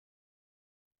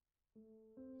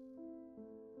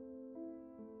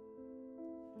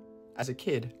As a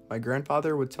kid, my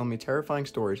grandfather would tell me terrifying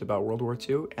stories about World War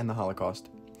II and the Holocaust.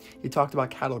 He talked about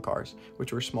cattle cars,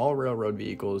 which were small railroad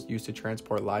vehicles used to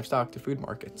transport livestock to food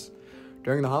markets.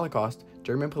 During the Holocaust,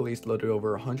 German police loaded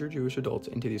over 100 Jewish adults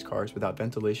into these cars without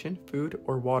ventilation, food,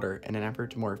 or water in an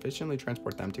effort to more efficiently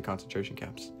transport them to concentration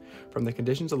camps. From the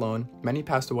conditions alone, many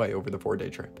passed away over the 4-day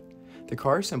trip. The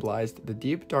cars symbolized the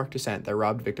deep, dark descent that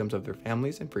robbed victims of their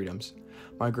families and freedoms.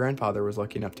 My grandfather was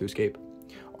lucky enough to escape.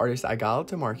 Artist Igael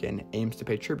Tumarkin aims to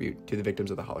pay tribute to the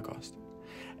victims of the Holocaust.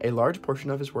 A large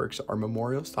portion of his works are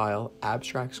memorial-style,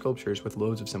 abstract sculptures with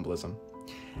loads of symbolism.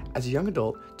 As a young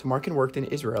adult, Tumarkin worked in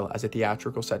Israel as a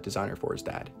theatrical set designer for his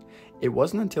dad. It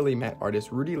wasn't until he met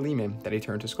artist Rudy Lehman that he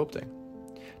turned to sculpting.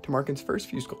 Tumarkin's first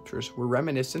few sculptures were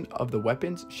reminiscent of the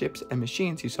weapons, ships, and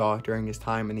machines he saw during his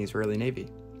time in the Israeli Navy.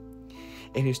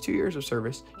 In his 2 years of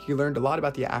service, he learned a lot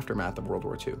about the aftermath of World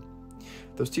War II.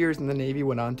 Those 2 years in the Navy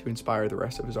went on to inspire the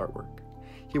rest of his artwork.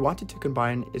 He wanted to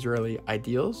combine Israeli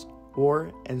ideals,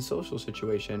 war, and social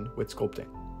situation with sculpting.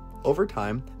 Over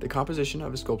time, the composition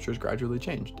of his sculptures gradually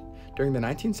changed. During the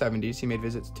 1970s, he made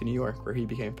visits to New York, where he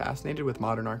became fascinated with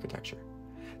modern architecture.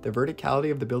 The verticality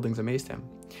of the buildings amazed him.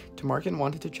 Tumarkin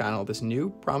wanted to channel this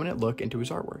new, prominent look into his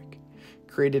artwork.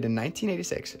 Created in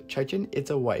 1986, Chichen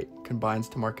Itza White combines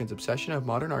Tumarkin's obsession of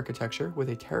modern architecture with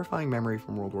a terrifying memory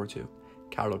from World War II,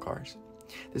 cattle cars.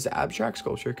 This abstract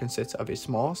sculpture consists of a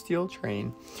small steel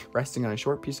train resting on a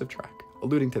short piece of track,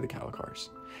 alluding to the cattle cars.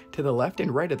 To the left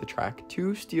and right of the track,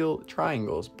 2 steel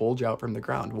triangles bulge out from the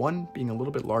ground, one being a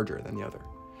little bit larger than the other.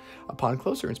 Upon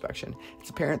closer inspection, it's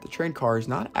apparent the train car is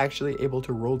not actually able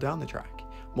to roll down the track.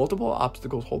 Multiple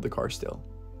obstacles hold the car still.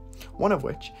 One of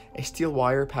which, a steel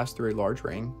wire passed through a large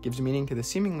ring, gives meaning to the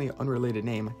seemingly unrelated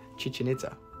name Chichen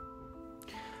Itza.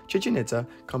 Chichen Itza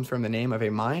comes from the name of a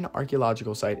Mayan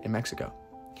archaeological site in Mexico.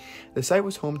 The site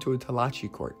was home to a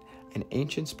talachi court, an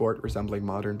ancient sport resembling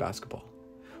modern basketball.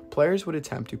 Players would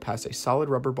attempt to pass a solid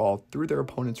rubber ball through their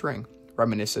opponent's ring,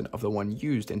 reminiscent of the one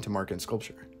used in Tumarkin's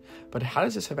sculpture. But how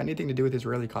does this have anything to do with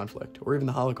Israeli conflict, or even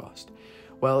the Holocaust?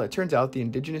 Well, it turns out the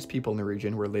indigenous people in the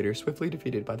region were later swiftly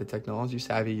defeated by the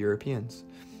technology-savvy Europeans.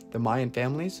 The Mayan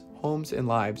families, homes, and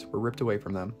lives were ripped away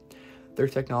from them. Their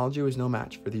technology was no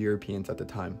match for the Europeans at the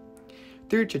time.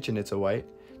 Through Chichen Itza White,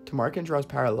 Tumarkin draws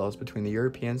parallels between the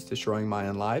Europeans destroying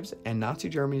Mayan lives and Nazi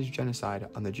Germany's genocide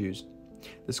on the Jews.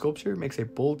 The sculpture makes a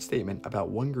bold statement about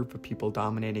one group of people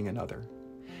dominating another.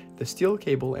 The steel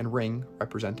cable and ring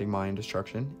representing Mayan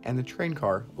destruction, and the train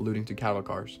car alluding to cattle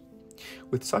cars.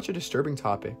 With such a disturbing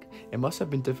topic, it must have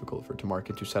been difficult for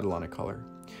Tumarkin to settle on a color.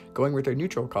 Going with a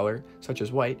neutral color, such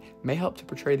as white, may help to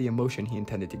portray the emotion he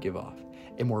intended to give off.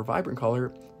 A more vibrant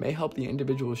color may help the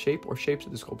individual shape or shapes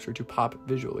of the sculpture to pop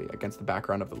visually against the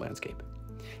background of the landscape.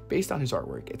 Based on his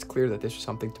artwork, it's clear that this was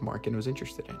something Tumarkin was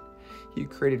interested in. He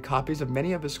created copies of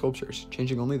many of his sculptures,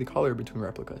 changing only the color between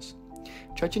replicas.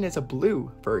 Chichen Itza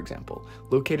Blue, for example,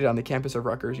 located on the campus of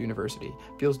Rutgers University,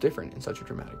 feels different in such a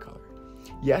dramatic color.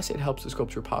 Yes, it helps the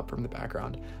sculpture pop from the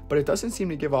background, but it doesn't seem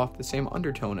to give off the same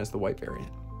undertone as the white variant.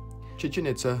 Chichen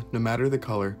Itza, no matter the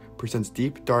color, presents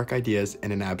deep, dark ideas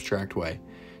in an abstract way.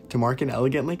 Tumarkin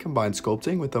elegantly combines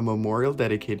sculpting with a memorial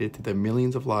dedicated to the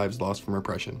millions of lives lost from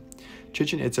oppression.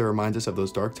 Chichen Itza reminds us of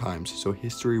those dark times, so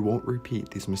history won't repeat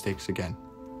these mistakes again.